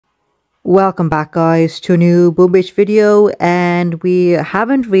Welcome back guys to a new Boom Beach video, and we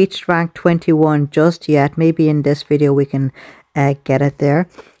haven't reached rank 21 just yet. Maybe in this video we can get it there.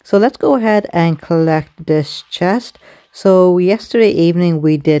 So let's go ahead and collect this chest. So yesterday evening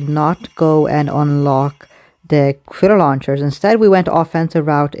we did not go and unlock the critter launchers. Instead we went offensive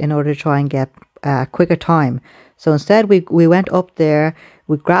route in order to try and get quicker time. So instead we went up there,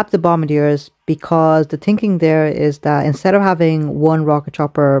 we grabbed the bombardiers, because the thinking there is that instead of having one rocket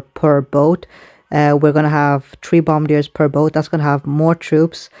chopper per boat, we're going to have 3 bombardiers per boat. That's going to have more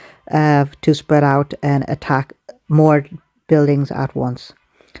troops to spread out and attack more buildings at once.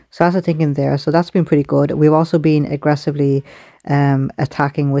 So that's the thinking there. So that's been pretty good. We've also been aggressively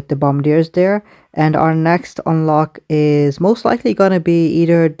attacking with the bombardiers there. And our next unlock is most likely going to be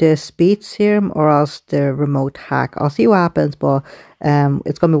either the speed serum or else the remote hack. I'll see what happens, but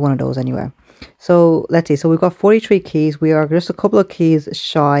it's going to be one of those anyway. So let's see. So we've got 43 keys. We are just a couple of keys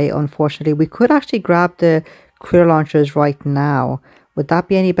shy, unfortunately. We could actually grab the critter launchers right now. Would that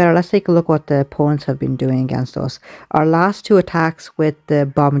be any better? Let's take a look what the opponents have been doing against us. Our last 2 attacks with the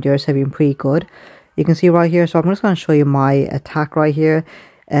bombardiers have been pretty good. You can see right here. So I'm just going to show you my attack right here.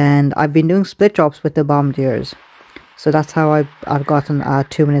 And I've been doing split drops with the bombardiers. So that's how I've gotten a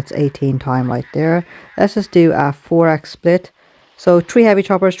 2 minutes 18 time right there. Let's just do a 4x split. So 3 heavy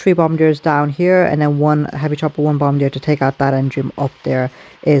choppers, 3 bombardiers down here, and then 1 heavy chopper, 1 bombardier to take out that engine up there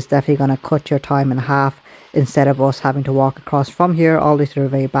is definitely going to cut your time in half, instead of us having to walk across from here all the way to the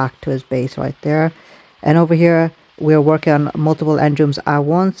very back to his base right there. And over here we're working on multiple engines at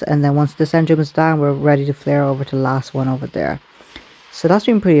once, and then once this engine is down, we're ready to flare over to the last one over there. So that's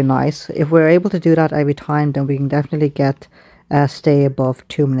been pretty nice. If we're able to do that every time, then we can definitely get stay above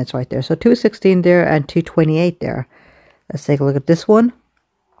 2 minutes right there. So 2:16 there and 2:28 there. Let's take a look at this one.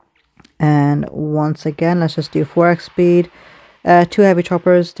 And once again, let's just do 4x speed. 2 heavy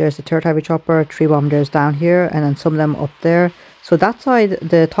choppers. There's the 3rd heavy chopper. 3 bombardiers down here, and then some of them up there. So that side,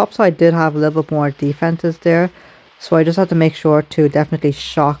 the top side did have a little bit more defenses there. So I just have to make sure to definitely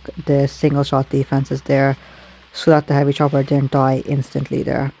shock the single shot defenses there, so that the heavy chopper didn't die instantly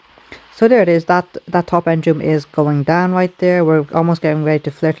there. So there it is. That top engine is going down right there. We're almost getting ready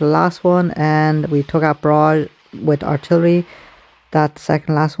to flare to the last one, and we took out barrage with artillery, that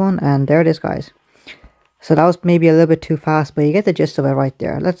second last one, and there it is, guys. So that was maybe a little bit too fast, but you get the gist of it right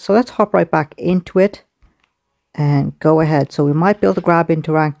there. Let's hop right back into it and go ahead. So we might be able to grab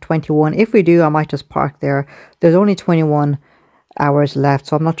into rank 21. If we do, I might just park there. There's only 21 hours left,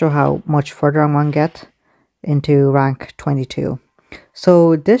 so I'm not sure how much further I'm going to get into rank 22.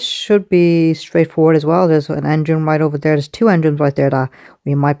 So this should be straightforward as well. There's an engine right over there. There's 2 engines right there that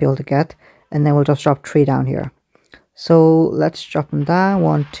we might be able to get, and then we'll just drop 3 down here. So let's drop them down.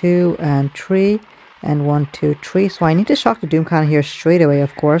 1, 2, and 3, and 1, 2, 3. So I need to shock the Doom Cannon here straight away,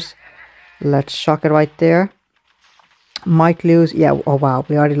 of course. Let's shock it right there. Might lose. Yeah. Oh wow,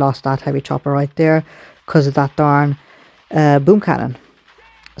 we already lost that heavy chopper right there because of that darn boom cannon.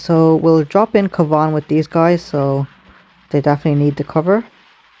 So we'll drop in Kavan with these guys, so they definitely need the cover.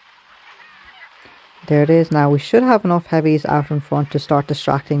 There it is. Now we should have enough heavies out in front to start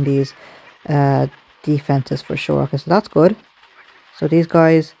distracting these defenses for sure. Okay, so that's good. So these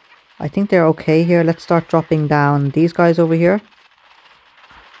guys, I think they're okay here. Let's start dropping down these guys over here.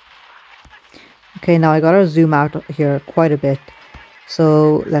 Okay, now I gotta zoom out here quite a bit.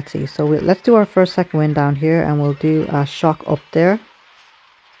 So let's see. So let's do our first second wind down here, and we'll do a shock up there.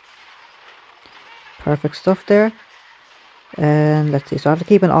 Perfect stuff there. And let's see. So I have to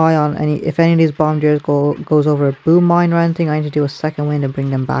keep an eye on if any of these bombardiers goes over a boom mine or anything. I need to do a second wind and bring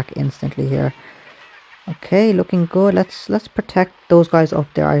them back instantly here. Okay, looking good. Let's protect those guys up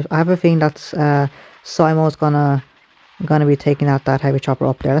there. I have a feeling that's Simo's gonna be taking out that heavy chopper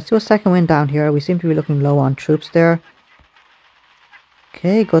up there. Let's do a second wind down here. We seem to be looking low on troops there.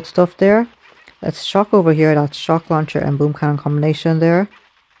 Okay, good stuff there. Let's shock over here. That shock launcher and boom cannon combination there.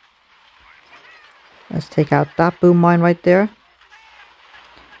 Let's take out that boom mine right there.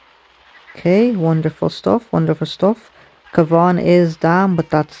 Okay, wonderful stuff, wonderful stuff. Kavan is down, but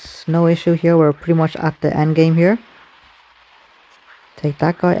that's no issue here. We're pretty much at the end game here. Take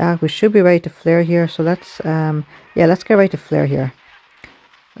that guy out. We should be ready to flare here. So let's let's get ready to flare here.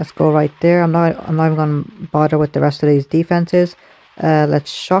 Let's go right there. I'm not even gonna bother with the rest of these defenses.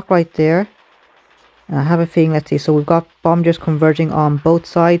 Let's shock right there. And I have a feeling, let's see. So we've got bombardiers converging on both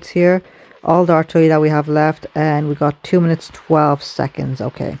sides here. All the artillery that we have left, and we got 2 minutes 12 seconds.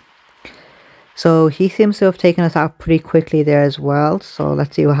 Okay, so he seems to have taken us out pretty quickly there as well. So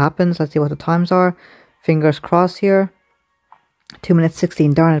let's see what happens. Let's see what the times are. Fingers crossed here. 2 minutes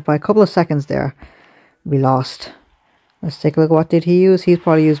 16. Darn it, by a couple of seconds there we lost. Let's take a look. What did he use? He's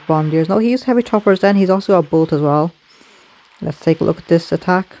probably used bombardiers. No, he used heavy choppers then. He's also got bolt as well. Let's take a look at this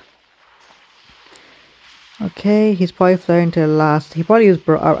attack. Okay, he's probably flaring to the last. He probably used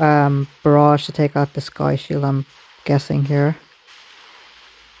barrage to take out the sky shield, I'm guessing here.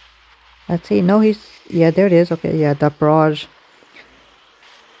 Let's see. No, he's... Yeah, there it is. Okay, yeah, that barrage.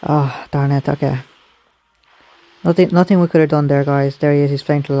 Oh, darn it. Okay. Nothing we could have done there, guys. There he is. He's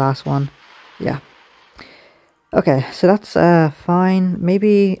flaring to the last one. Yeah. Okay, so that's fine.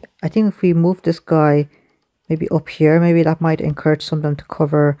 Maybe, I think if we move this guy maybe up here, maybe that might encourage something to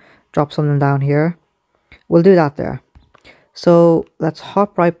cover, drop something down here. We'll do that there. So let's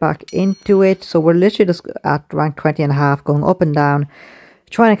hop right back into it. So we're literally just at rank 20.5, going up and down,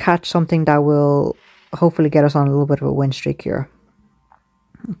 trying to catch something that will hopefully get us on a little bit of a win streak here.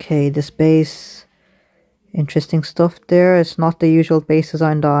 Okay, this base, interesting stuff there. It's not the usual base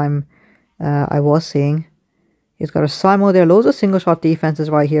design that I was seeing. He's got a Simo there, loads of single shot defenses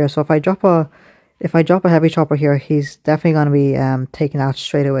right here. So if I drop a heavy chopper here, he's definitely going to be taken out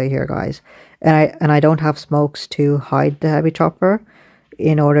straight away here, guys. And I don't have smokes to hide the heavy chopper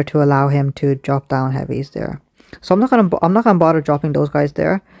in order to allow him to drop down heavies there. So I'm not gonna bother dropping those guys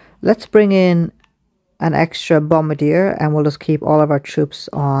there. Let's bring in an extra bombardier and we'll just keep all of our troops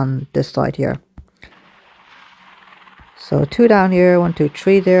on this side here. So 2 down here, 1, 2,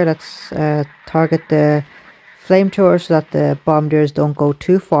 3 there. Let's target the flamethrower so that the bombardiers don't go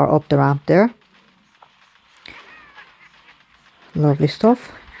too far up the ramp there. Lovely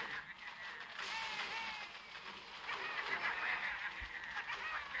stuff.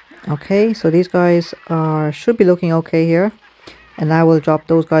 Okay, so these guys should be looking okay here. And now we'll drop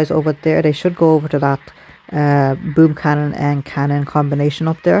those guys over there. They should go over to that boom cannon and cannon combination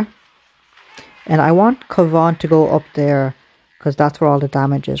up there. And I want Kavan to go up there because that's where all the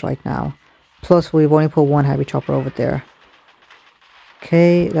damage is right now. Plus, we've only put 1 heavy chopper over there.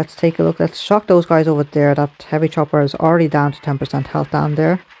 Okay, let's take a look. Let's shock those guys over there. That heavy chopper is already down to 10% health down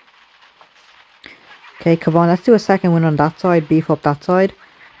there. Okay, Kavan, let's do a second win on that side. Beef up that side.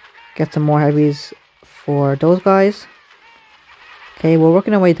 Get some more heavies for those guys. Okay, we're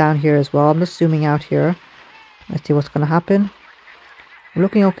working our way down here as well. I'm just zooming out here. Let's see what's going to happen. We're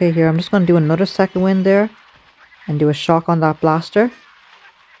looking okay here. I'm just going to do another second wind there. And do a shock on that blaster.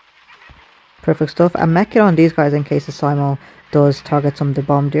 Perfect stuff. And mech it on these guys in case the Simo does target some of the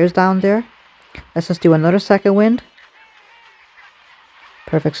bombardiers down there. Let's just do another second wind.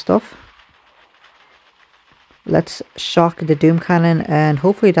 Perfect stuff. Let's shock the doom cannon and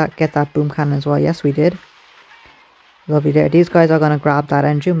hopefully get that boom cannon as well. Yes, we did. Lovely there. These guys are going to grab that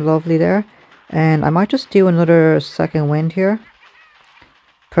engine. Lovely there. And I might just do another second wind here.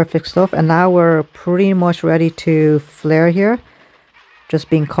 Perfect stuff. And now we're pretty much ready to flare here. Just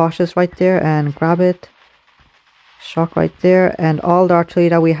being cautious right there and grab it. Shock right there. And all the artillery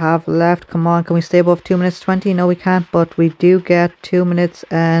that we have left. Come on, can we stay above 2 minutes 20? No, we can't. But we do get 2 minutes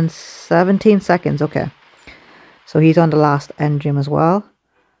and 17 seconds. Okay. So he's on the last engine as well.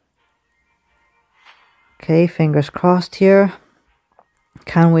 Okay, fingers crossed here.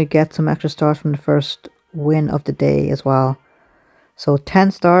 Can we get some extra stars from the first win of the day as well? So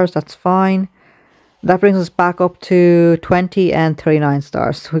 10 stars, that's fine. That brings us back up to 20 and 39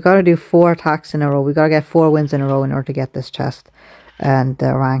 stars. So we got to do 4 attacks in a row. We got to get 4 wins in a row in order to get this chest and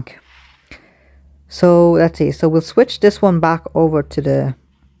the rank. So let's see. So we'll switch this one back over to the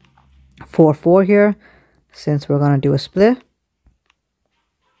 4-4 here, since we're going to do a split.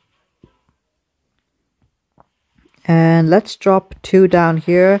 And let's drop 2 down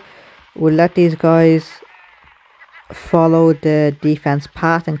here. We'll let these guys follow the defense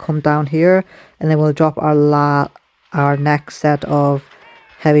path and come down here. And then we'll drop our next set of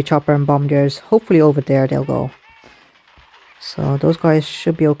heavy chopper and bombardiers. Hopefully over there they'll go. So those guys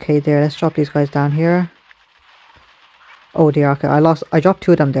should be okay there. Let's drop these guys down here. Oh dear, okay, I dropped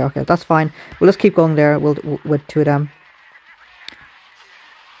 2 of them there. Okay, that's fine. We'll just keep going there with 2 of them.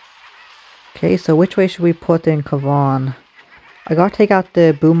 Okay, so which way should we put in Kavan? I gotta take out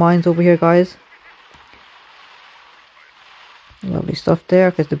the boom mines over here, guys. Lovely stuff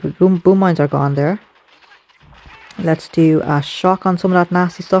there, because the boom mines are gone there. Let's do a shock on some of that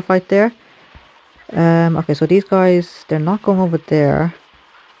nasty stuff right there. Okay, so these guys, they're not going over there.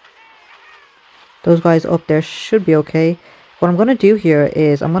 Those guys up there should be okay. What I'm going to do here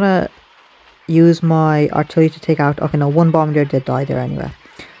is I'm going to use my artillery to take out... Okay, no, 1 bombardier did die there anyway.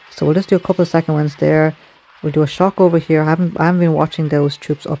 So we'll just do a couple of second ones there. We'll do a shock over here. I haven't been watching those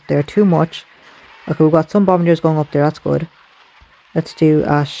troops up there too much. Okay, we've got some bombardiers going up there. That's good. Let's do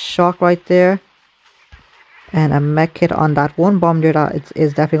a shock right there. And a mech kit on that 1 bombardier that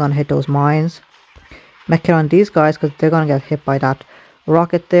is definitely going to hit those mines. mech kit on these guys because they're going to get hit by that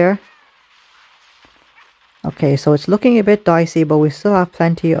rocket there. Okay, so it's looking a bit dicey, but we still have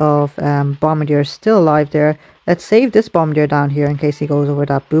plenty of bombardiers still alive there. Let's save this bombardier down here in case he goes over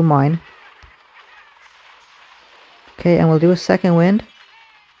that boom mine. Okay, and we'll do a second wind.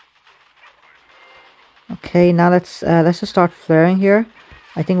 Okay, now let's just start flaring here.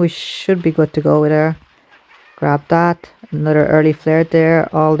 I think we should be good to go there. Grab that. Another early flare there.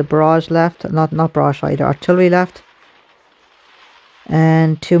 All the barrage left. Not barrage either. Artillery left.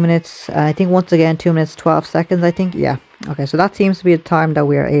 And 2 minutes. I think once again 2 minutes 12 seconds. I think, yeah. Okay, so that seems to be the time that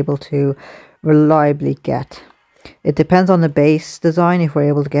we are able to reliably get. It depends on the base design if we're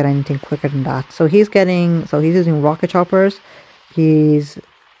able to get anything quicker than that. So he's using rocket choppers. He's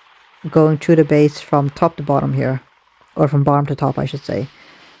going through the base from top to bottom here, or from bottom to top I should say.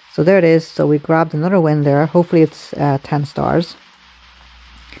 So there it is. So we grabbed another win there. Hopefully it's 10 stars.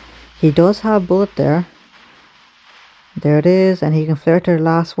 He does have a bullet there. There it is, and he can flare to the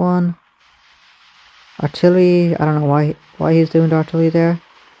last one. Artillery, I don't know why he's doing the artillery there.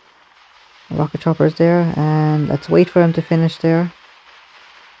 Rocket choppers there, and let's wait for him to finish there.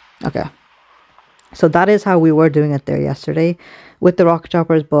 Okay. So that is how we were doing it there yesterday with the rocket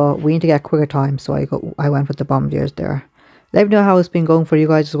choppers, but we need to get quicker time, so I went with the bombardiers there. Let me know how it's been going for you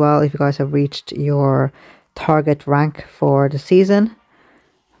guys as well, if you guys have reached your target rank for the season.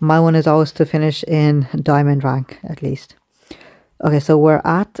 My one is always to finish in diamond rank at least. Okay, so we're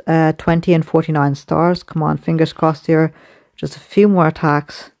at 20 and 49 stars. Come on, fingers crossed here. Just a few more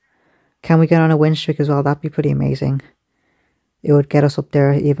attacks. Can we get on a win streak as well? That'd be pretty amazing. It would get us up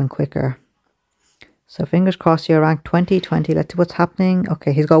there even quicker. So fingers crossed here, rank 20. Let's see what's happening.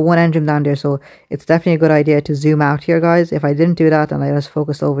 Okay, he's got one engine down there, so it's definitely a good idea to zoom out here, guys. If I didn't do that and I just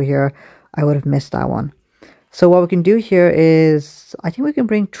focused over here, I would have missed that one. So what we can do here is, I think we can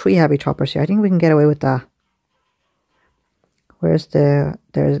bring 3 heavy choppers here. I think we can get away with that. Where's the,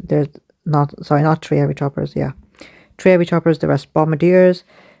 there's not, sorry, not 3 heavy choppers, yeah. 3 heavy choppers, the rest bombardiers.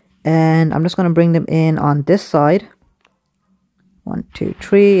 And I'm just going to bring them in on this side. 1, 2,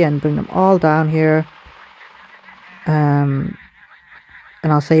 3, and bring them all down here. And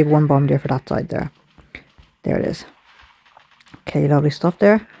I'll save 1 bombardier for that side there. There it is. Okay, lovely stuff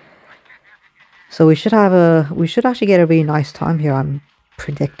there. So we should actually get a really nice time here, I'm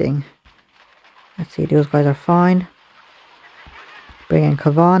predicting. Let's see, those guys are fine. Bring in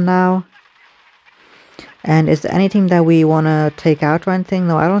Kavan now. And is there anything that we want to take out or anything?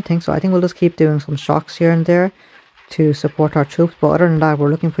 No, I don't think so. I think we'll just keep doing some shocks here and there to support our troops. But other than that, we're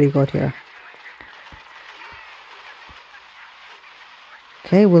looking pretty good here.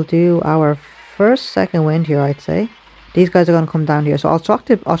 Okay, we'll do our second wind here, I'd say. These guys are going to come down here. So I'll shock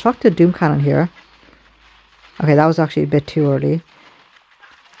the Doom Cannon here. Okay, that was actually a bit too early.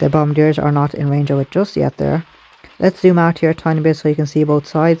 The bombardiers are not in range of it just yet there. Let's zoom out here a tiny bit so you can see both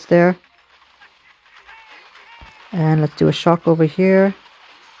sides there. And let's do a shock over here.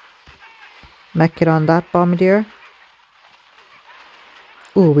 Mech kit on that bombardier.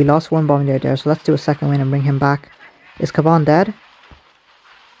 Ooh, we lost 1 bombardier there, so let's do a second wind and bring him back. Is Kavan dead?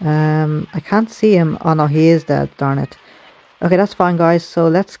 I can't see him. Oh no, he is dead, darn it. Okay, that's fine guys, so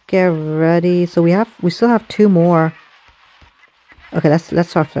let's get ready. So we still have 2 more. Okay, let's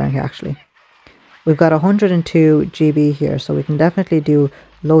start flaring here actually. We've got 102 GB here, so we can definitely do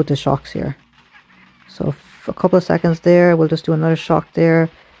loads of shocks here. So for a couple of seconds there, we'll just do another shock there.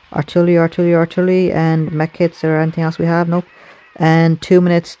 Artillery, and mech kits or anything else we have? Nope. And 2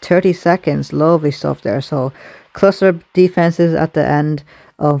 minutes 30 seconds. Lovely stuff there. So cluster defenses at the end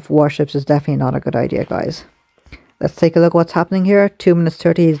of warships is definitely not a good idea, guys. Let's take a look what's happening here. 2 minutes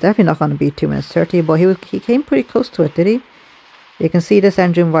 30. He's definitely not going to beat 2 minutes 30, but he came pretty close to it, did he? You can see this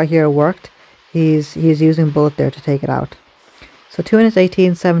engine right here worked. He's using bullet there to take it out. So 2 minutes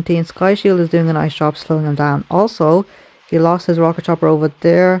 18, 17. Sky Shield is doing a nice job slowing him down. Also, he lost his rocket chopper over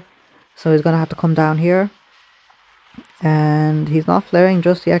there, so he's going to have to come down here. And he's not flaring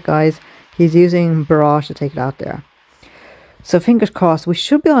just yet, guys. He's using barrage to take it out there. So fingers crossed, we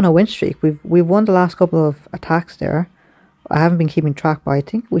should be on a win streak. We've won the last couple of attacks there. I haven't been keeping track, but I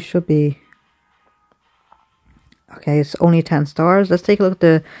think we should be. Okay, it's only 10 stars. Let's take a look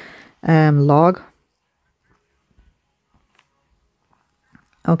at the log.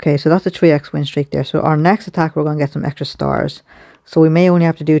 Okay, so that's a 3x win streak there. So our next attack, we're going to get some extra stars. So we may only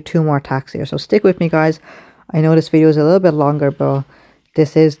have to do 2 more attacks here. So stick with me, guys. I know this video is a little bit longer, but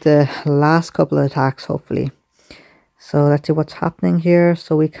this is the last couple of attacks, hopefully. So let's see what's happening here.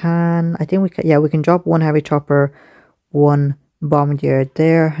 So we can, I think we can, yeah, we can drop 1 heavy chopper, 1 bombardier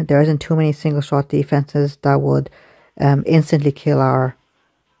there. There isn't too many single shot defenses that would instantly kill our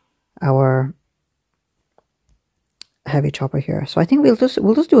heavy chopper here. So I think we'll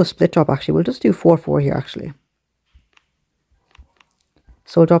just do a split drop actually. We'll just do 4-4 here actually.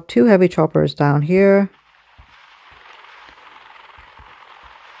 So drop 2 heavy choppers down here.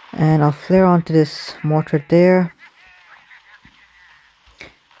 And I'll flare onto this mortar there.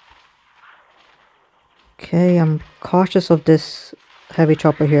 Okay, I'm cautious of this heavy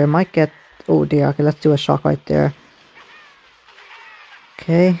chopper here. Might get, oh dear, okay, let's do a shock right there.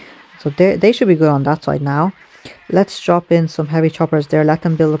 Okay, so they should be good on that side now. Let's drop in some heavy choppers there. Let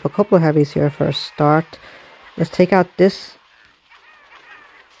them build up a couple of heavies here for a start. Let's take out this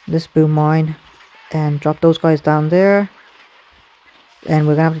boom mine and drop those guys down there. And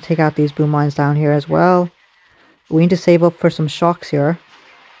we're gonna have to take out these boom mines down here as well. We need to save up for some shocks here,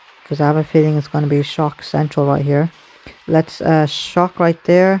 because I have a feeling it's going to be shock central right here. Let's shock right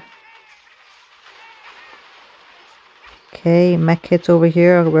there. Okay, mech hits over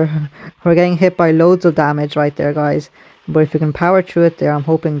here. We're getting hit by loads of damage right there, guys. But if we can power through it there, I'm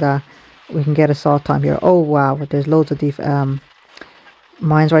hoping that we can get a assault time here. Oh wow, there's loads of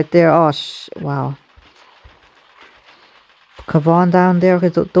mines right there. Oh wow. Kavan down there. Okay,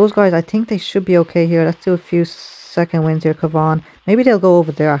 those guys, I think they should be okay here. Let's do a few second wins here, Kavan. Maybe they'll go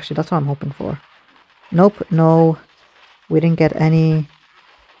over there actually. That's what I'm hoping for. Nope, no. We didn't get any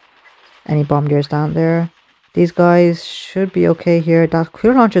bombardiers down there. These guys should be okay here. That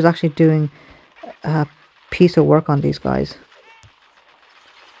clear launcher is actually doing a piece of work on these guys.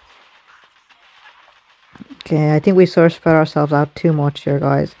 Okay, I think we sort of spread ourselves out too much here,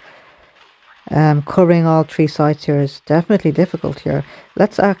 guys. Covering all 3 sides here is definitely difficult here.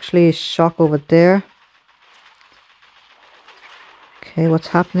 Let's actually shock over there. Okay, what's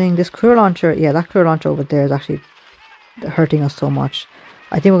happening? This crew launcher, yeah, that crew launcher over there is actually hurting us so much.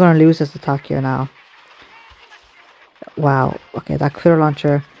 I think we're going to lose this attack here now. Wow, okay, that crew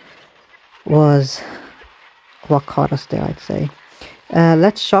launcher was what caught us there, I'd say.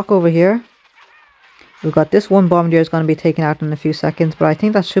 Let's shock over here. We've got this one bombardier is going to be taken out in a few seconds, but I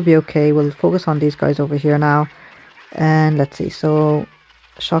think that should be okay. We'll focus on these guys over here now. And let's see, so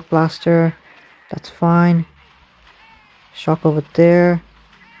shock blaster, that's fine. Shock over there.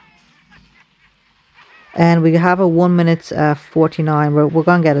 And we have a 1 minute 49. We're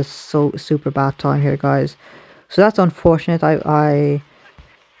going to get a super bad time here, guys. So that's unfortunate. I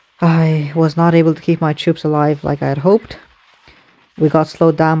was not able to keep my troops alive like I had hoped. We got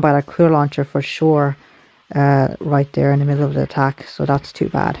slowed down by that crew launcher for sure. Right there in the middle of the attack, so that's too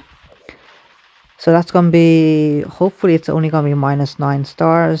bad. So that's going to be, hopefully it's only going to be -9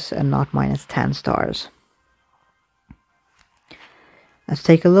 stars and not -10 stars. Let's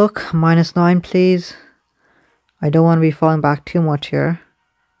take a look. -9 please. I don't want to be falling back too much here.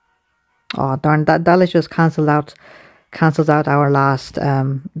 Oh darn, that just cancels out our last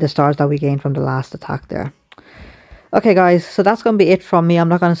the stars that we gained from the last attack there. Okay guys, so that's going to be it from me. I'm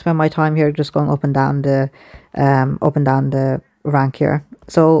not going to spend my time here just going up and down the rank here.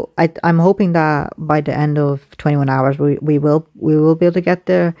 So I'm hoping that by the end of 21 hours we will be able to get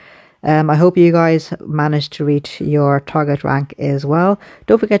there. I hope you guys managed to reach your target rank as well.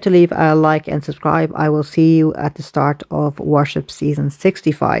 Don't forget to leave a like and subscribe. I will see you at the start of Warship Season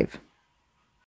 65.